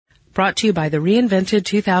Brought to you by the reinvented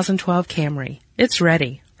 2012 Camry. It's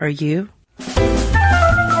ready. Are you?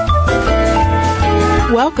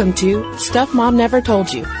 Welcome to Stuff Mom Never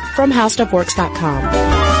Told You from HowStuffWorks.com.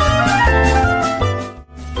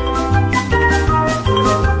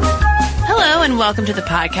 Hello and welcome to the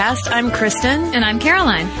podcast. I'm Kristen. And I'm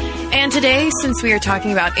Caroline. And today, since we are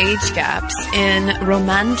talking about age gaps in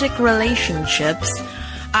romantic relationships,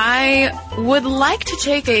 I would like to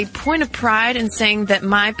take a point of pride in saying that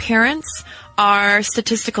my parents are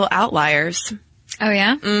statistical outliers. Oh,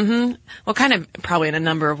 yeah? Mm-hmm. Well, kind of probably in a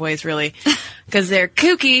number of ways, really, because they're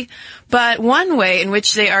kooky. But one way in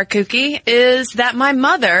which they are kooky is that my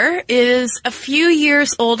mother is a few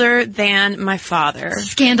years older than my father.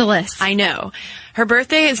 Scandalous. I know. Her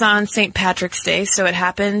birthday is on St. Patrick's Day, so it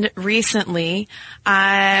happened recently.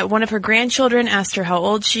 One of her grandchildren asked her how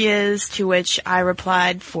old she is, to which I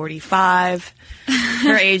replied 45.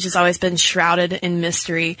 Her age has always been shrouded in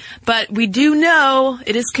mystery. But we do know,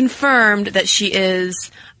 it is confirmed, that she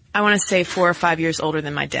is, I want to say 4 or 5 years older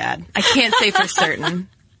than my dad. I can't say for certain.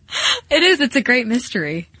 It is. It's a great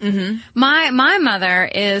mystery. Mm-hmm. My mother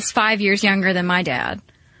is 5 years younger than my dad.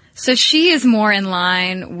 So she is more in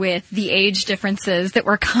line with the age differences that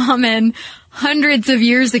were common hundreds of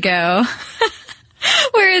years ago.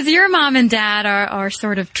 Whereas your mom and dad are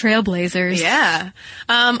sort of trailblazers. Yeah.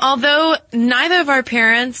 Although neither of our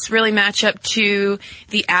parents really match up to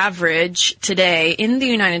the average today in the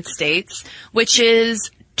United States, which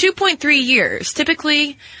is 2.3 years.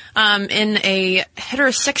 Typically, in a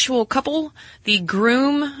heterosexual couple, the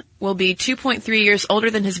groom will be 2.3 years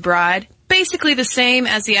older than his bride. Basically the same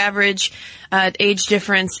as the average age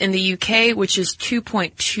difference in the UK, which is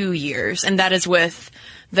 2.2 years. And that is with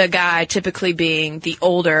the guy typically being the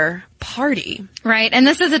older party. Right, and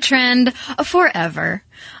this is a trend forever.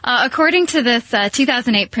 According to this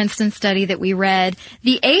 2008 Princeton study that we read,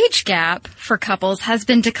 the age gap for couples has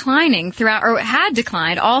been declining throughout, or had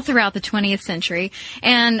declined all throughout the 20th century,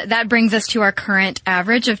 and that brings us to our current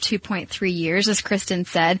average of 2.3 years, as Kristen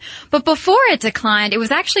said. But before it declined, it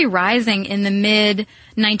was actually rising in the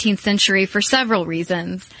mid-19th century for several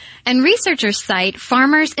reasons. And researchers cite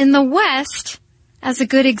farmers in the West as a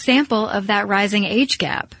good example of that rising age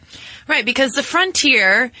gap. Right, because the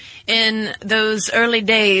frontier in those early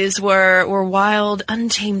days were wild,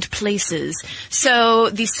 untamed places. So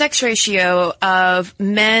the sex ratio of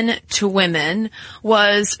men to women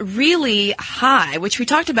was really high, which we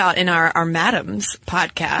talked about in our Madams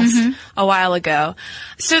podcast a while ago.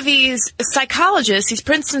 So these psychologists, these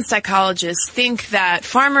Princeton psychologists, think that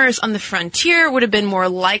farmers on the frontier would have been more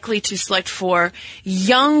likely to select for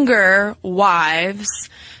younger wives,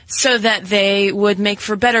 so that they would make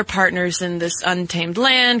for better partners in this untamed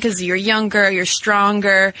land, because you're younger, you're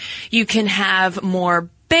stronger, you can have more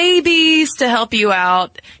babies to help you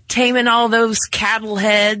out, taming all those cattle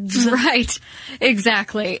heads. Right,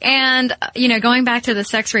 exactly. And, going back to the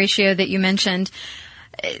sex ratio that you mentioned,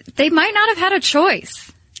 they might not have had a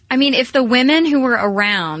choice. I mean, if the women who were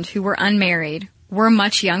around, who were unmarried, were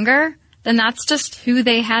much younger, then that's just who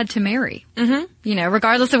they had to marry. Mm-hmm.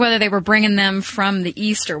 Regardless of whether they were bringing them from the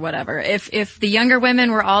East or whatever. If the younger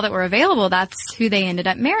women were all that were available, that's who they ended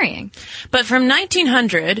up marrying. But from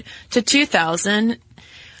 1900 to 2000,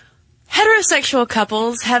 heterosexual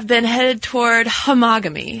couples have been headed toward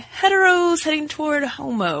homogamy. Heteros heading toward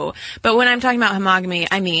homo. But when I'm talking about homogamy,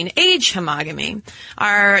 I mean age homogamy.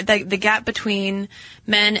 The gap between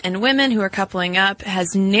men and women who are coupling up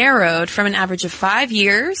has narrowed from an average of 5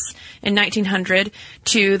 years in 1900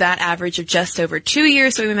 to that average of just over 2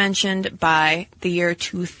 years that we mentioned by the year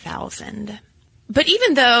 2000. But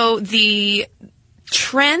even though the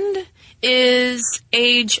trend is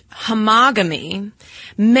age homogamy,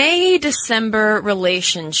 May-December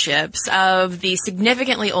relationships of the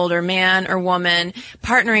significantly older man or woman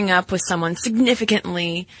partnering up with someone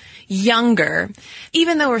significantly younger,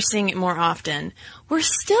 even though we're seeing it more often, we're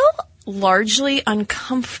still largely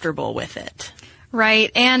uncomfortable with it.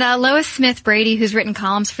 Right. And Lois Smith Brady, who's written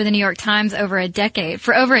columns for the New York Times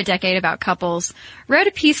for over a decade about couples, wrote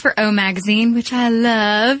a piece for O Magazine, which I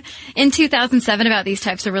love, in 2007 about these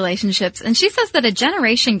types of relationships. And she says that a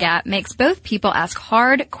generation gap makes both people ask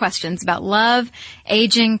hard questions about love,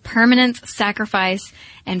 aging, permanence, sacrifice,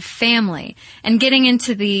 and family. And getting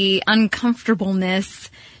into the uncomfortableness,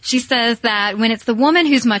 she says that when it's the woman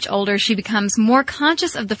who's much older, she becomes more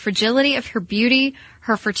conscious of the fragility of her beauty,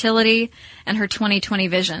 her fertility, and her 20/20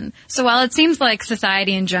 vision. So while it seems like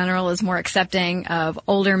society in general is more accepting of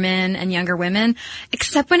older men and younger women,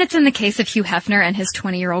 except when it's in the case of Hugh Hefner and his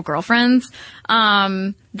 20-year-old girlfriends,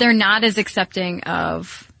 they're not as accepting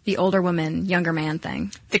of the older woman, younger man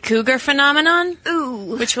thing. The cougar phenomenon,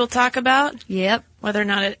 Ooh. which we'll talk about. Yep. Whether or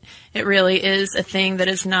not it really is a thing that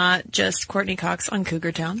is not just Courtney Cox on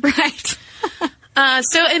Cougar Town. Right.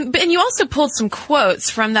 And you also pulled some quotes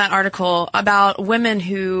from that article about women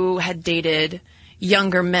who had dated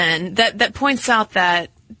younger men that points out that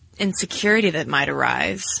insecurity that might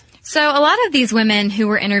arise. So a lot of these women who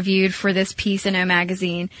were interviewed for this piece in O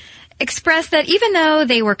Magazine expressed that even though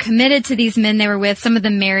they were committed to these men they were with, some of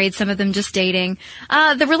them married, some of them just dating,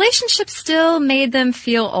 the relationship still made them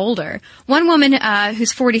feel older. One woman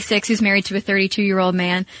who's 46, who's married to a 32-year-old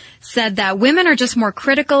man, said that women are just more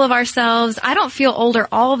critical of ourselves. I don't feel older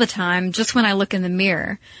all the time, just when I look in the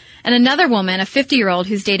mirror. And another woman, a 50-year-old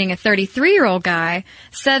who's dating a 33-year-old guy,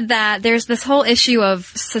 said that there's this whole issue of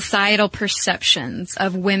societal perceptions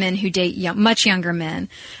of women who date much younger men.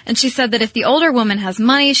 And she said that if the older woman has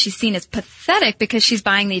money, she's seen as pathetic because she's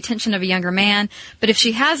buying the attention of a younger man. But if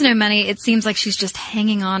she has no money, it seems like she's just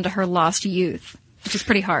hanging on to her lost youth, which is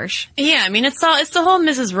pretty harsh. Yeah, I mean, it's the whole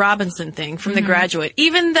Mrs. Robinson thing from The Graduate.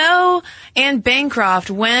 Even though Anne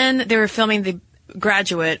Bancroft, when they were filming The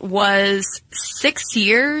Graduate, was 6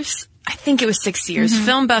 years. I think it was 6 years.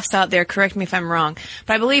 Film buffs out there, correct me if I'm wrong,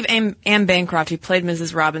 but I believe Anne Bancroft, who played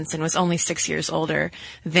Mrs. Robinson, was only 6 years older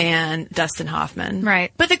than Dustin Hoffman.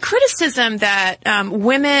 Right. But the criticism that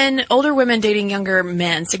older women dating younger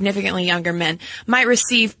men, significantly younger men, might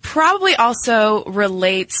receive probably also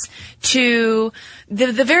relates to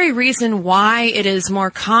the very reason why it is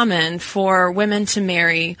more common for women to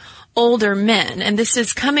marry older men. And this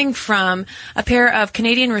is coming from a pair of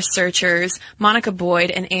Canadian researchers, Monica Boyd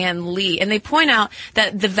and Anne Lee. And they point out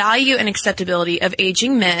that the value and acceptability of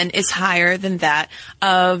aging men is higher than that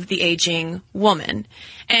of the aging woman.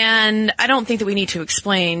 And I don't think that we need to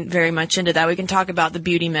explain very much into that. We can talk about the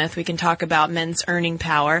beauty myth. We can talk about men's earning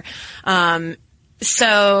power.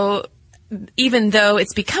 So even though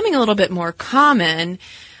it's becoming a little bit more common,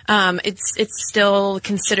 it's still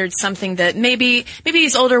considered something that maybe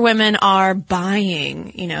these older women are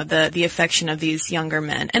buying, the affection of these younger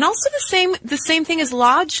men. And also the same thing is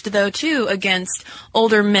lodged though too against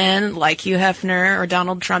older men like Hugh Hefner or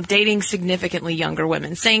Donald Trump dating significantly younger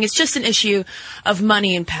women, saying it's just an issue of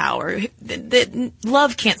money and power. That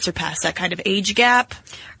love can't surpass that kind of age gap.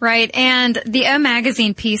 Right. And the O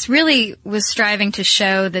Magazine piece really was striving to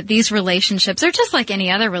show that these relationships are just like any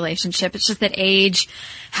other relationship. It's just that age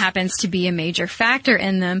happens to be a major factor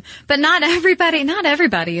in them. But not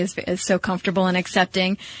everybody is so comfortable and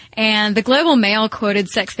accepting. And the Global Mail quoted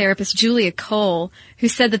sex therapist Julia Cole, who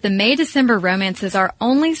said that the May-December romances are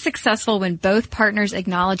only successful when both partners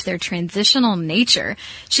acknowledge their transitional nature.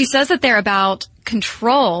 She says that they're about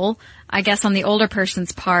control, I guess, on the older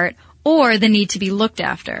person's part, or the need to be looked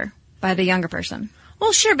after by the younger person.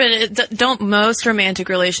 Well, sure, but don't most romantic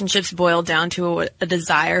relationships boil down to a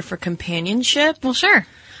desire for companionship? Well, sure.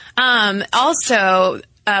 Also,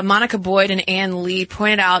 Monica Boyd and Anne Lee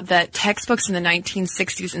pointed out that textbooks in the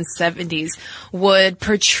 1960s and 70s would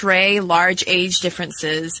portray large age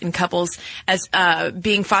differences in couples as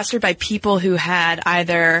being fostered by people who had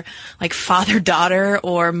either like father-daughter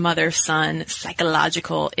or mother-son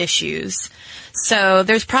psychological issues. So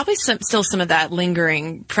there's probably still some of that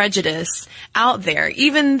lingering prejudice out there,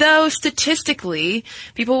 even though statistically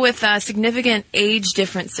people with significant age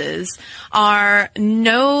differences are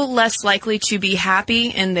no less likely to be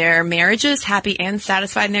happy in their marriages, happy and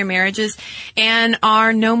satisfied in their marriages, and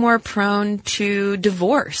are no more prone to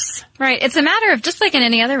divorce. Right. It's a matter of, just like in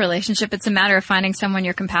any other relationship, it's a matter of finding someone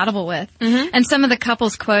you're compatible with. Mm-hmm. And some of the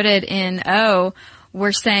couples quoted in O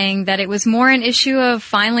were saying that it was more an issue of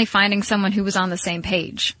finally finding someone who was on the same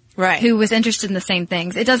page. Right. Who was interested in the same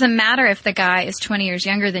things. It doesn't matter if the guy is 20 years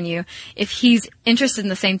younger than you. If he's interested in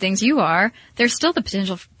the same things you are, there's still the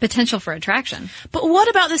potential for attraction. But what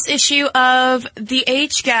about this issue of the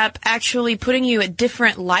age gap actually putting you at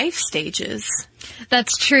different life stages?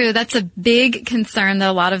 That's true. That's a big concern that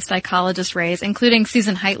a lot of psychologists raise, including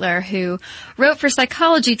Susan Heitler, who wrote for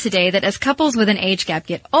Psychology Today that as couples with an age gap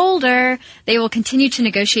get older, they will continue to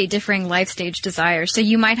negotiate differing life stage desires. So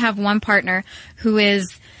you might have one partner who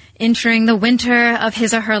is entering the winter of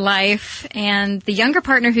his or her life, and the younger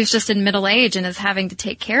partner who's just in middle age and is having to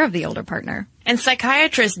take care of the older partner. And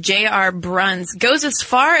psychiatrist J.R. Bruns goes as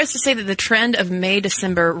far as to say that the trend of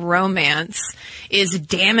May-December romance is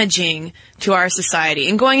damaging to our society.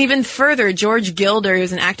 And going even further, George Gilder,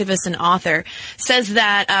 who's an activist and author, says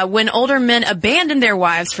that when older men abandon their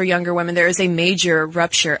wives for younger women, there is a major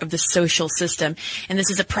rupture of the social system. And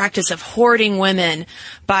this is a practice of hoarding women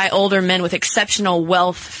by older men with exceptional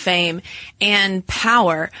wealth, fame, and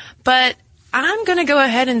power. But I'm going to go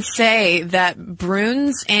ahead and say that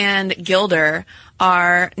Bruns and Gilder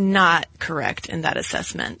are not correct in that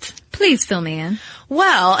assessment. Please fill me in.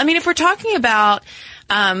 Well, I mean, if we're talking about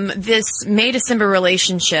this May-December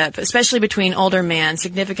relationship, especially between older men,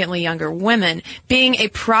 significantly younger women, being a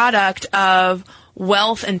product of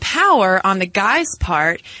wealth and power on the guy's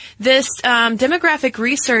part, this demographic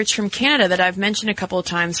research from Canada that I've mentioned a couple of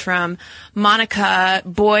times from Monica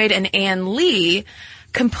Boyd and Ann Lee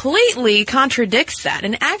completely contradicts that.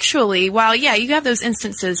 And actually, while, yeah, you have those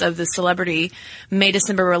instances of the celebrity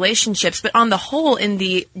May-December relationships, but on the whole, in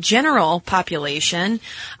the general population,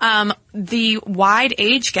 the wide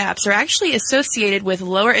age gaps are actually associated with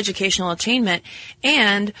lower educational attainment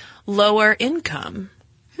and lower income.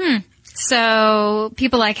 So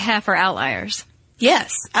people like Hef are outliers.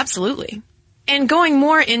 Yes, absolutely. And going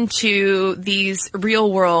more into these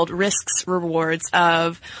real-world risks rewards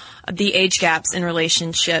of the age gaps in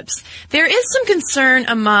relationships, there is some concern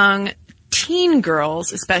among teen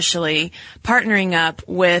girls, especially, partnering up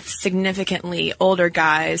with significantly older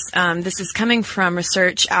guys. This is coming from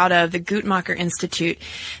research out of the Guttmacher Institute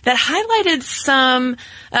that highlighted some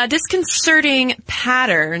disconcerting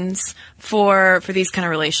patterns for these kind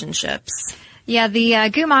of relationships. Yeah, the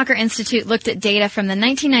Guttmacher Institute looked at data from the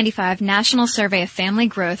 1995 National Survey of Family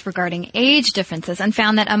Growth regarding age differences and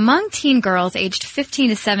found that among teen girls aged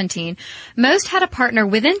 15 to 17, most had a partner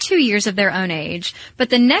within 2 years of their own age,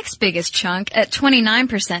 but the next biggest chunk, at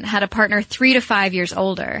 29%, had a partner 3 to 5 years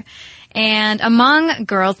older. And among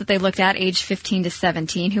girls that they looked at aged 15 to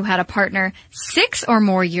 17 who had a partner 6 or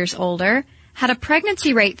more years older, had a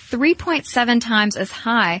pregnancy rate 3.7 times as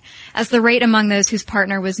high as the rate among those whose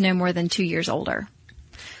partner was no more than 2 years older.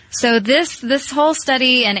 So this whole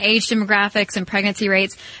study and age demographics and pregnancy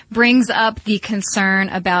rates brings up the concern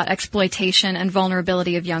about exploitation and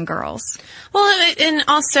vulnerability of young girls. Well, and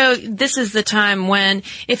also this is the time when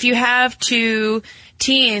if you have two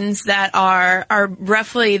teens that are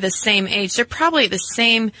roughly the same age, they're probably at the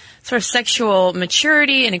same sort of sexual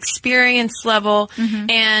maturity and experience level. Mm-hmm.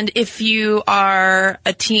 And if you are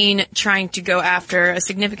a teen trying to go after a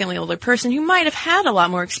significantly older person who might have had a lot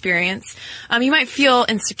more experience, you might feel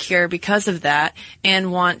insecure because of that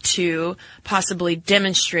and want to possibly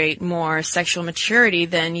demonstrate more sexual maturity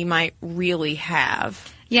than you might really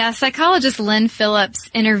have. Yeah, psychologist Lynn Phillips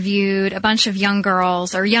interviewed a bunch of young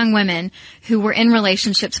girls or young women who were in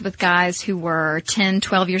relationships with guys who were 10,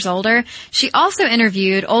 12 years older. She also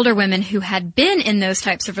interviewed older women who had been in those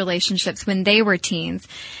types of relationships when they were teens.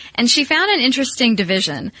 And she found an interesting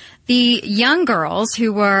division. The young girls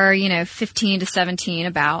who were, 15 to 17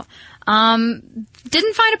 about,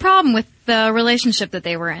 didn't find a problem with the relationship that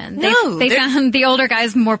they were in. They found the older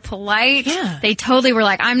guys more polite. Yeah. They totally were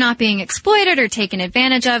like, I'm not being exploited or taken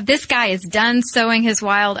advantage of. This guy is done sowing his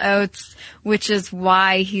wild oats, which is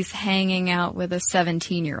why he's hanging out with a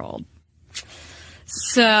 17-year-old.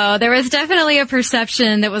 So there was definitely a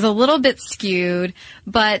perception that was a little bit skewed,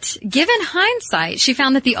 but given hindsight, she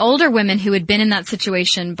found that the older women who had been in that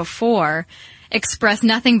situation before expressed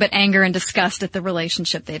nothing but anger and disgust at the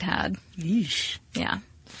relationship they'd had. Yeesh. Yeah.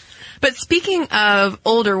 But speaking of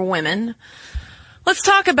older women, let's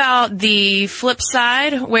talk about the flip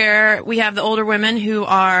side where we have the older women who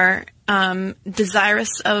are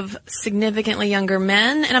desirous of significantly younger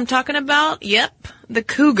men. And I'm talking about, the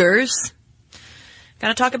cougars.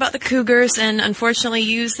 Gotta talk about the cougars and unfortunately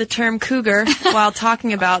use the term cougar while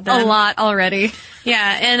talking about them. A lot already.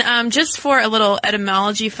 Yeah, and just for a little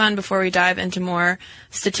etymology fun before we dive into more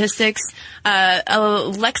statistics, a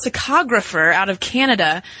lexicographer out of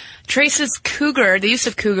Canada traces cougar, the use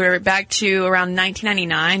of cougar, back to around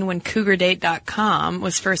 1999 when CougarDate.com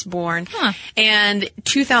was first born, and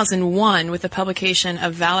 2001 with the publication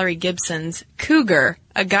of Valerie Gibson's Cougar,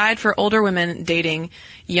 a guide for older women dating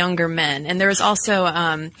younger men. And there was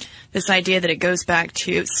also this idea that it goes back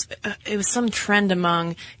to, it was some trend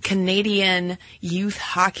among Canadian youth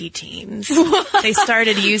hockey teams. They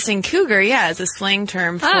started using cougar, as a slang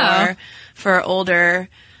term for older,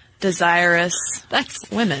 desirous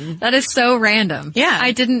women. That is so random. Yeah.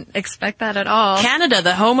 I didn't expect that at all. Canada,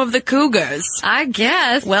 the home of the cougars. I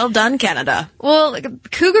guess. Well done, Canada. Well,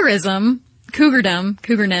 cougardom,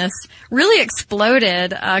 cougarness, really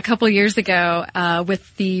exploded a couple years ago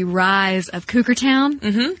with the rise of Cougar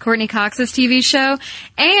Town, Courtney Cox's TV show.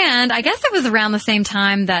 And I guess it was around the same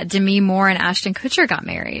time that Demi Moore and Ashton Kutcher got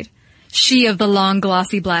married. She of the long,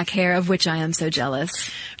 glossy black hair, of which I am so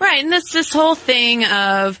jealous. Right, and this whole thing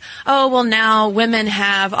of, now women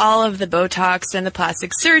have all of the Botox and the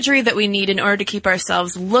plastic surgery that we need in order to keep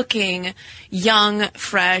ourselves looking young,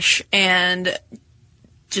 fresh, and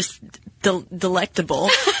just delectable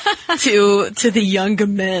to the younger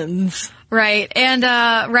men's. Right. And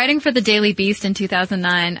writing for the Daily Beast in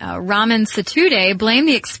 2009, Raman Satude blamed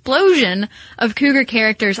the explosion of cougar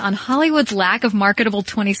characters on Hollywood's lack of marketable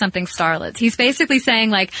 20-something starlets. He's basically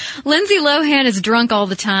saying, like, Lindsay Lohan is drunk all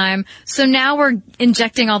the time, so now we're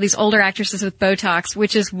injecting all these older actresses with Botox,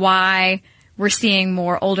 which is why we're seeing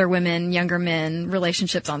more older women, younger men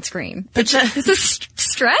relationships on screen. But is this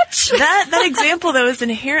stretch? That example, though, is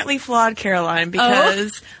inherently flawed, Caroline,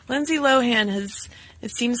 because Lindsay Lohan it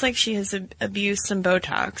seems like she has abused some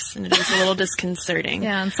Botox, and it is a little disconcerting.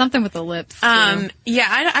 Yeah, and something with the lips.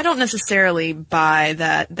 Yeah, I don't necessarily buy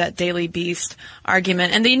that Daily Beast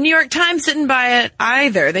argument. And the New York Times didn't buy it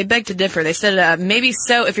either. They beg to differ. They said, maybe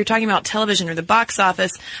so if you're talking about television or the box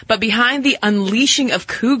office, but behind the unleashing of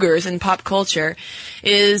cougars in pop culture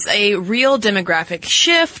is a real demographic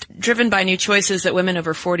shift driven by new choices that women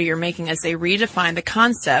over 40 are making as they redefine the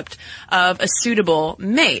concept of a suitable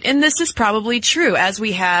mate. And this is probably true as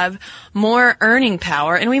we have more earning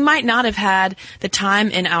power, and we might not have had the time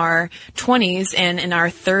in our 20s and in our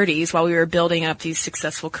 30s while we were building up these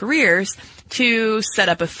successful careers to set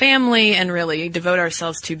up a family and really devote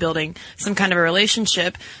ourselves to building some kind of a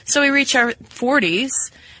relationship. So we reach our 40s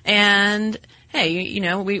and hey, you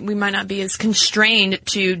know, we might not be as constrained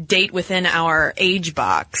to date within our age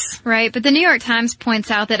box. Right, but the New York Times points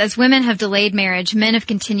out that as women have delayed marriage, men have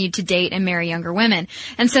continued to date and marry younger women.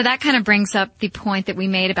 And so that kind of brings up the point that we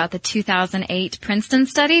made about the 2008 Princeton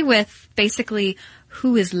study with basically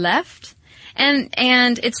who is left. And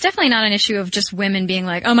it's definitely not an issue of just women being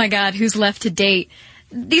like, oh my God, who's left to date?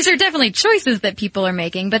 These are definitely choices that people are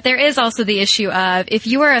making, but there is also the issue of if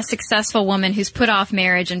you are a successful woman who's put off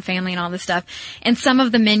marriage and family and all this stuff, and some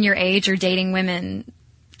of the men your age are dating women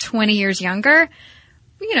 20 years younger,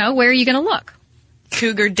 you know, where are you going to look?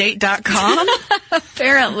 CougarDate.com?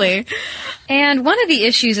 Apparently. And one of the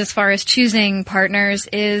issues as far as choosing partners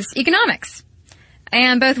is economics.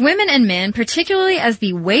 And both women and men, particularly as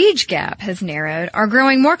the wage gap has narrowed, are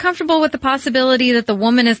growing more comfortable with the possibility that the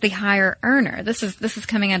woman is the higher earner. This is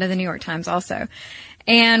coming out of the New York Times also.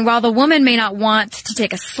 And while the woman may not want to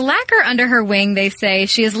take a slacker under her wing, they say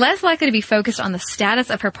she is less likely to be focused on the status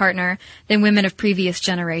of her partner than women of previous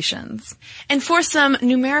generations. And for some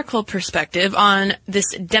numerical perspective on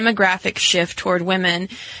this demographic shift toward women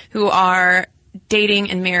who are dating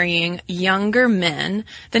and marrying younger men,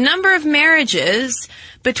 the number of marriages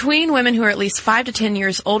between women who are at least 5 to 10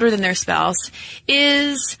 years older than their spouse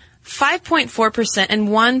is 5.4% and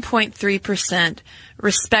 1.3%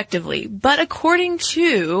 respectively. But according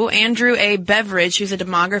to Andrew A. Beveridge, who's a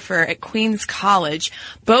demographer at Queens College,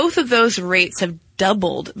 both of those rates have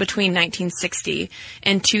doubled between 1960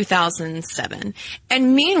 and 2007.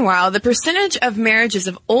 And meanwhile, the percentage of marriages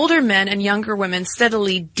of older men and younger women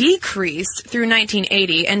steadily decreased through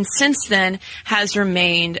 1980 and since then has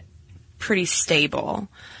remained pretty stable.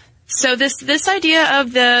 So this idea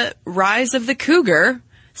of the rise of the cougar,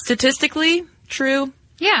 statistically true.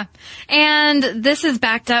 Yeah. And this is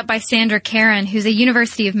backed up by Sandra Karen, who's a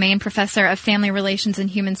University of Maine professor of family relations and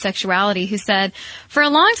human sexuality, who said, for a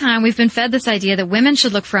long time, we've been fed this idea that women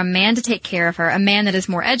should look for a man to take care of her, a man that is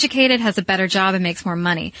more educated, has a better job, and makes more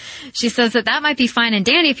money. She says that might be fine and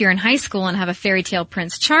dandy if you're in high school and have a fairy tale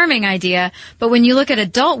Prince Charming idea, but when you look at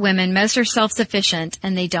adult women, most are self-sufficient,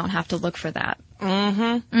 and they don't have to look for that.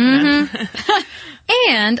 Mm-hmm. Mm-hmm.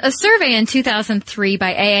 And a survey in 2003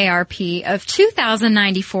 by AARP of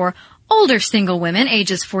 2,094 older single women,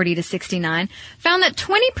 ages 40 to 69, found that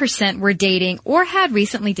 20% were dating or had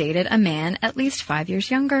recently dated a man at least 5 years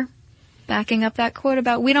younger. Backing up that quote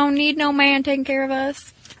about, we don't need no man taking care of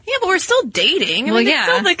us. Yeah, but we're still dating. I mean, yeah.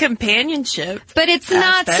 It's still the companionship. But it's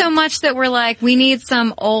aspect. Not so much that we're like, we need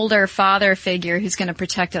some older father figure who's going to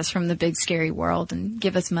protect us from the big scary world and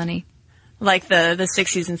give us money. Like the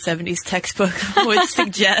 60s and 70s textbook would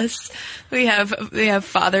suggest. We have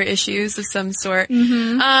father issues of some sort.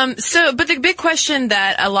 Mm-hmm. But the big question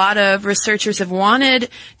that a lot of researchers have wanted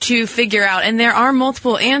to figure out, and there are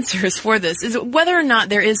multiple answers for this, is whether or not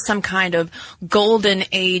there is some kind of golden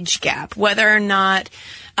age gap, whether or not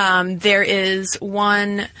there is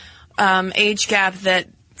one age gap that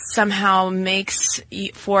somehow makes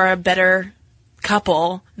for a better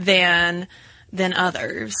couple than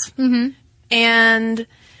others. Mm-hmm. And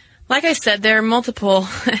like I said, there are multiple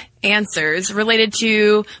answers related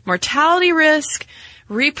to mortality risk,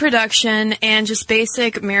 reproduction, and just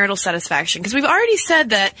basic marital satisfaction. Because we've already said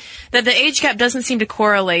that the age gap doesn't seem to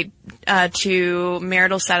correlate to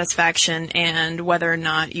marital satisfaction and whether or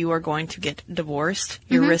not you are going to get divorced,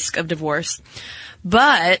 your risk of divorce.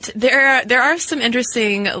 But there are some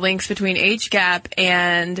interesting links between age gap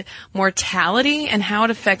and mortality and how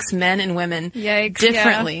it affects men and women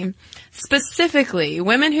differently. Yeah. Specifically,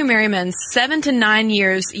 women who marry men 7 to 9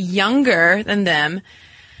 years younger than them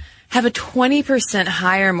have a 20%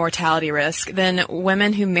 higher mortality risk than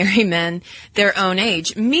women who marry men their own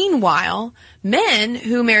age. Meanwhile, men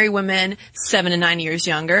who marry women 7 to 9 years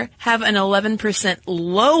younger have an 11%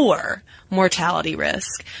 lower mortality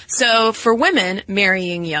risk. So for women,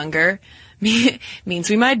 marrying younger means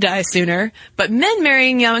we might die sooner, but men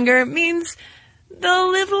marrying younger means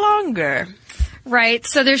they'll live longer. Right.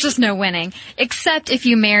 So there's just no winning, except if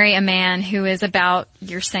you marry a man who is about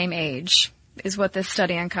your same age, is what this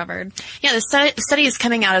study uncovered. Yeah, the study is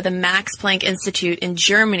coming out of the Max Planck Institute in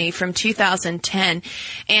Germany from 2010,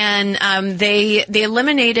 and they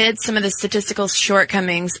eliminated some of the statistical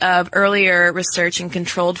shortcomings of earlier research and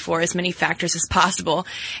controlled for as many factors as possible,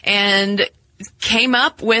 and came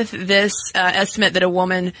up with this estimate that a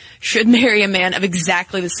woman should marry a man of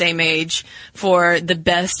exactly the same age for the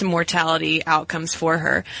best mortality outcomes for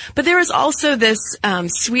her. But there was also this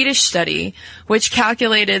Swedish study which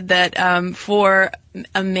calculated that for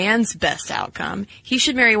a man's best outcome, he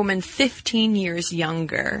should marry a woman 15 years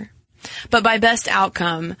younger. But by best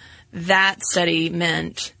outcome, that study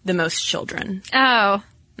meant the most children. Oh.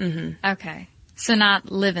 Mm-hmm. Okay. So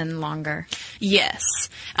not living longer. Yes.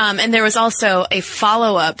 And there was also a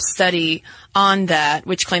follow-up study on that,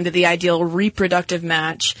 which claimed that the ideal reproductive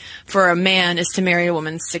match for a man is to marry a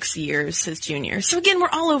woman 6 years his junior. So again, we're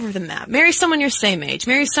all over the map. Marry someone your same age.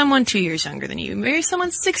 Marry someone 2 years younger than you. Marry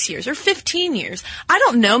someone 6 years or 15 years. I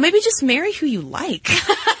don't know. Maybe just marry who you like.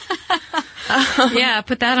 Yeah,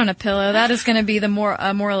 put that on a pillow. That is going to be the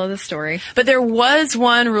moral of the story. But there was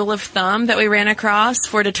one rule of thumb that we ran across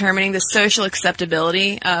for determining the social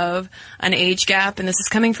acceptability of an age gap, and this is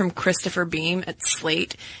coming from Christopher Beam at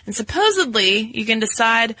Slate. And supposedly, you can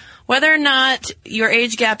decide whether or not your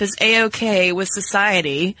age gap is A-OK with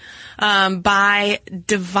society by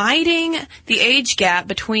dividing the age gap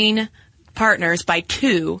between partners by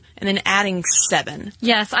 2 and then adding 7.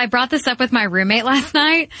 Yes, I brought this up with my roommate last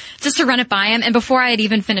night just to run it by him, and before I had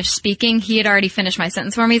even finished speaking, he had already finished my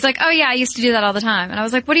sentence for me. He's like, oh yeah, I used to do that all the time. And I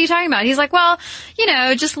was like, what are you talking about? He's like, well,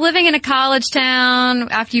 just living in a college town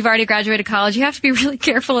after you've already graduated college, you have to be really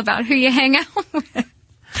careful about who you hang out with.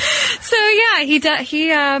 So yeah,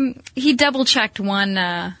 he double checked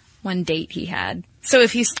one date he had. So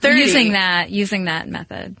if he's 30, using that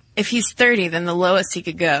method. If he's 30, then the lowest he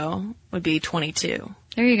could go would be 22.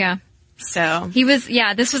 There you go. So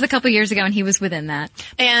this was a couple years ago and he was within that.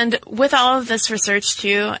 And with all of this research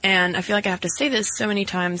too, and I feel like I have to say this so many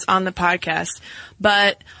times on the podcast,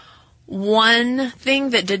 but one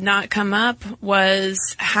thing that did not come up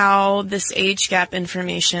was how this age gap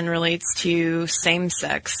information relates to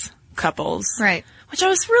same-sex couples. Right. Which I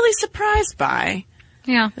was really surprised by.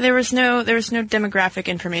 Yeah. There was no demographic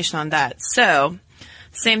information on that. So,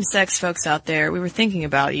 same-sex folks out there, we were thinking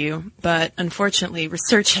about you, but unfortunately,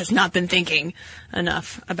 research has not been thinking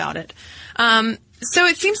enough about it. So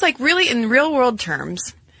it seems like really in real-world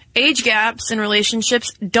terms, age gaps in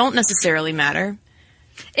relationships don't necessarily matter.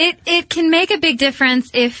 It can make a big difference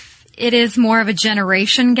if it is more of a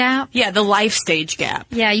generation gap. Yeah, the life stage gap.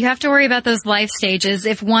 Yeah, you have to worry about those life stages.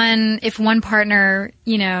 If one partner,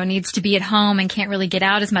 needs to be at home and can't really get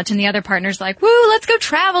out as much, and the other partner's like, woo, let's go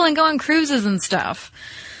travel and go on cruises and stuff.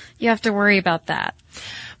 You have to worry about that.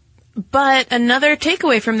 But another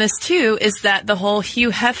takeaway from this, too, is that the whole Hugh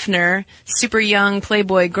Hefner super young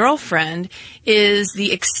Playboy girlfriend is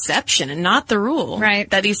the exception and not the rule. Right.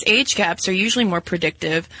 That these age gaps are usually more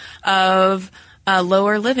predictive of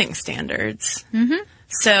lower living standards. Mm-hmm.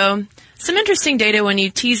 So, some interesting data when you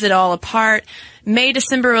tease it all apart.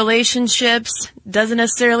 May-December relationships doesn't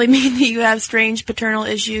necessarily mean that you have strange paternal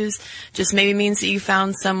issues. Just maybe means that you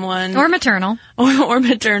found someone... Or maternal. Or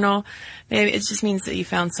maternal. Maybe it just means that you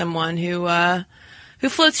found someone who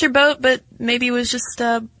floats your boat, but maybe was just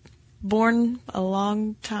born a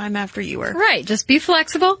long time after you were. Right. Just be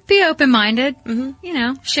flexible. Be open-minded.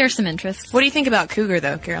 Mm-hmm. Share some interests. What do you think about Cougar,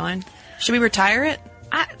 though, Caroline? Should we retire it?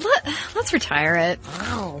 Let's retire it.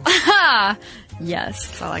 Oh. Yes.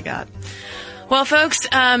 That's all I got. Well, folks,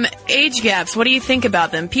 age gaps, what do you think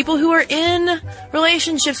about them? People who are in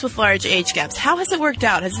relationships with large age gaps, how has it worked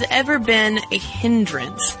out? Has it ever been a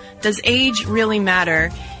hindrance? Does age really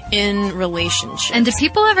matter in relationships? And do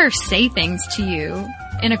people ever say things to you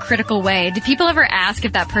in a critical way? Do people ever ask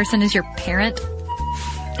if that person is your parent?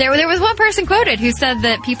 There was one person quoted who said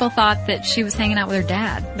that people thought that she was hanging out with her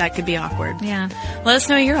dad. That could be awkward. Yeah. Let us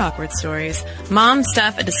know your awkward stories.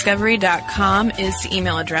 momstuff@discovery.com is the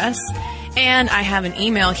email address. And I have an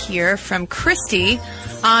email here from Christy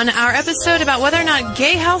on our episode about whether or not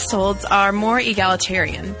gay households are more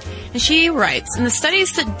egalitarian. And she writes, in the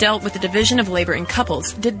studies that dealt with the division of labor in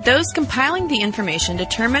couples, did those compiling the information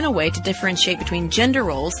determine a way to differentiate between gender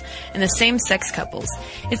roles in the same-sex couples?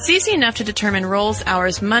 It's easy enough to determine roles,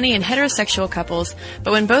 hours, money in heterosexual couples,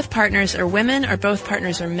 but when both partners are women or both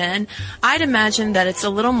partners are men, I'd imagine that it's a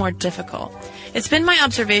little more difficult. It's been my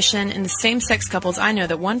observation in the same-sex couples I know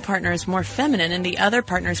that one partner is more feminine and the other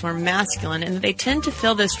partner is more masculine, and that they tend to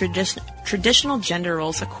fill those traditional gender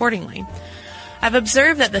roles accordingly. I've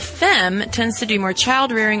observed that the femme tends to do more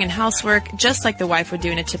child-rearing and housework, just like the wife would do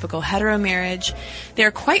in a typical hetero marriage. They are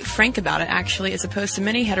quite frank about it, actually, as opposed to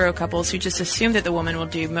many hetero couples who just assume that the woman will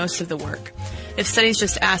do most of the work. If studies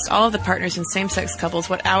just asked all of the partners in same-sex couples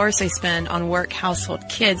what hours they spend on work, household,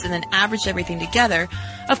 kids, and then averaged everything together,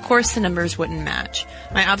 of course the numbers wouldn't match.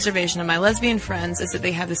 My observation of my lesbian friends is that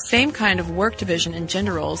they have the same kind of work division and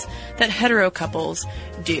gender roles that hetero couples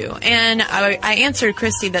do. And I answered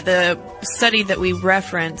Christy that the study that we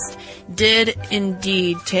referenced did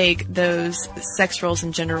indeed take those sex roles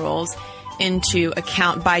and gender roles into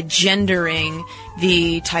account by gendering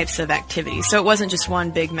the types of activities. So it wasn't just one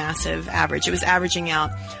big massive average. It was averaging out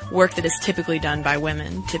work that is typically done by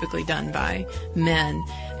women, typically done by men,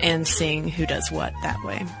 and seeing who does what that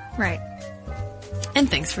way. Right. And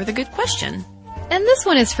thanks for the good question. And this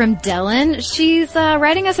one is from Dellen. She's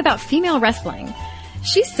writing us about female wrestling.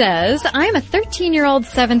 She says, I am a 13-year-old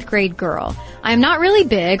 7th grade girl. I am not really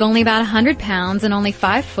big, only about 100 pounds and only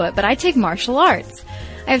 5 foot, but I take martial arts.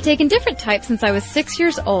 I have taken different types since I was 6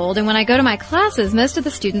 years old, and when I go to my classes, most of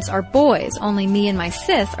the students are boys. Only me and my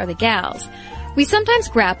sis are the gals. We sometimes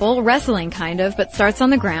grapple, wrestling kind of, but starts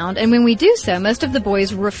on the ground, and when we do so, most of the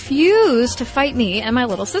boys refuse to fight me and my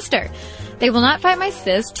little sister. They will not fight my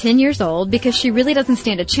sis, 10 years old, because she really doesn't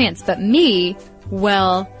stand a chance, but me,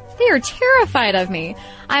 well, they are terrified of me.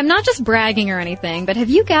 I'm not just bragging or anything, but have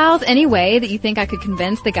you gals any way that you think I could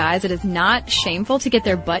convince the guys it is not shameful to get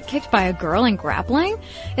their butt kicked by a girl in grappling?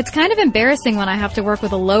 It's kind of embarrassing when I have to work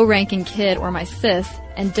with a low-ranking kid or my sis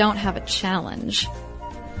and don't have a challenge.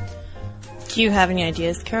 Do you have any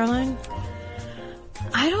ideas, Caroline?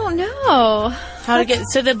 I don't know. How to get...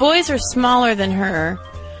 So the boys are smaller than her,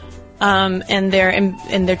 and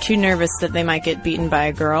they're too nervous that they might get beaten by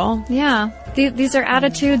a girl. Yeah. These are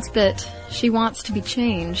attitudes that she wants to be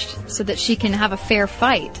changed so that she can have a fair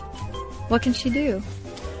fight. What can she do?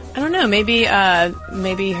 I don't know. Maybe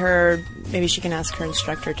she can ask her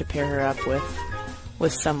instructor to pair her up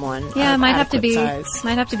with someone. Yeah, might have to be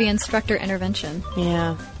instructor intervention.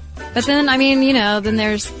 Yeah. But then, I mean, then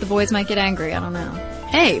there's the boys might get angry. I don't know.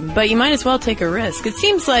 Hey, but you might as well take a risk. It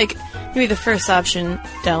seems like maybe the first option,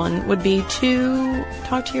 Dellen, would be to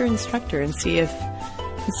talk to your instructor and see if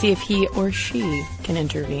he or she can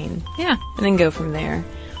intervene. Yeah. And then go from there.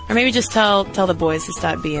 Or maybe just tell the boys to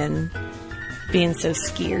stop being so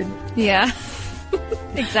scared. Yeah.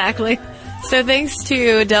 Exactly. So thanks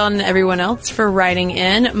to Dellen and everyone else for writing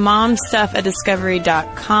in.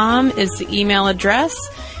 momstuff@discovery.com is the email address.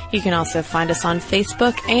 You can also find us on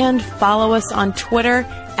Facebook and follow us on Twitter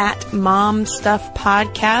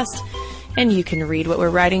 @MomStuffPodcast. And you can read what we're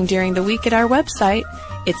writing during the week at our website.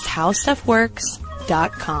 It's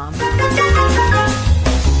HowStuffWorks.com.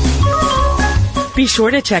 Be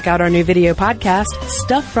sure to check out our new video podcast,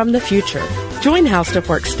 Stuff from the Future. Join How Stuff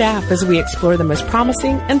Works staff as we explore the most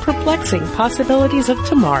promising and perplexing possibilities of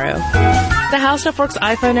tomorrow. The How Stuff Works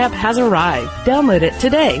iPhone app has arrived. Download it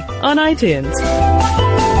today on iTunes.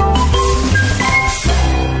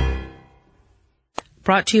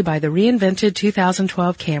 Brought to you by the reinvented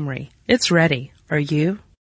 2012 Camry. It's ready. Are you?